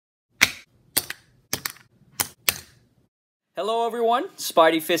Hello everyone,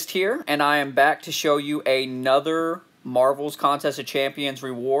 Spidey Fist here, and I am back to show you another Marvel's Contest of Champions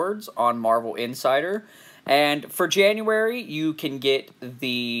rewards on Marvel Insider. And for January, you can get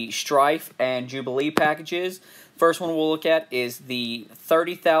the Strife and Jubilee packages. First one we'll look at is the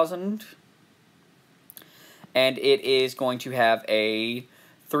 30,000, and it is going to have a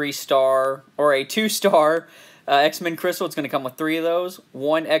 3-star or a 2-star X-Men Crystal. It's going to come with 3 of those,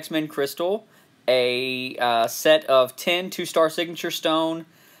 1 X-Men Crystal, a set of 10 2-star Signature Stone,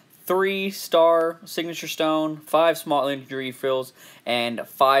 3-star Signature Stone, 5 small energy refills, and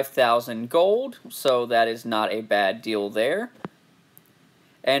 5,000 gold. So that is not a bad deal there.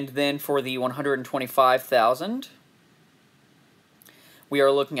 And then for the 125,000, we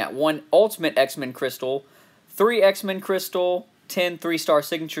are looking at 1 Ultimate X-Men Crystal, 3 X-Men Crystal, 10 3-star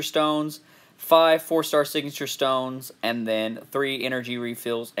Signature Stones, 5 4-star Signature Stones, and then 3 energy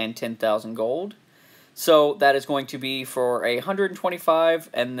refills and 10,000 gold. So that is going to be for 125,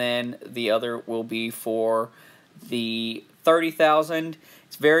 and then the other will be for the 30,000.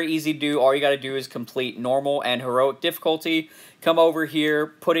 It's very easy to do. All you got to do is complete normal and heroic difficulty. Come over here,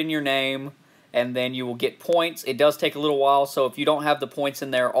 put in your name, and then you will get points. It does take a little while, so if you don't have the points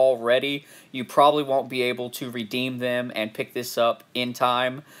in there already, you probably won't be able to redeem them and pick this up in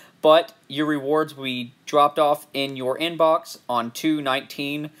time. But your rewards will be dropped off in your inbox on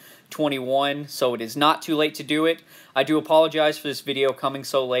 2/19/21, so it is not too late to do it. I do apologize for this video coming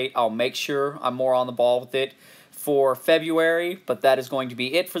so late. I'll make sure I'm more on the ball with it for February, but that is going to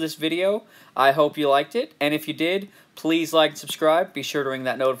be it for this video. I hope you liked it, and if you did, please like and subscribe. Be sure to ring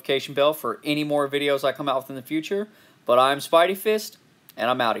that notification bell for any more videos I come out with in the future. But I'm Spidey Fist, and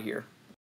I'm out of here.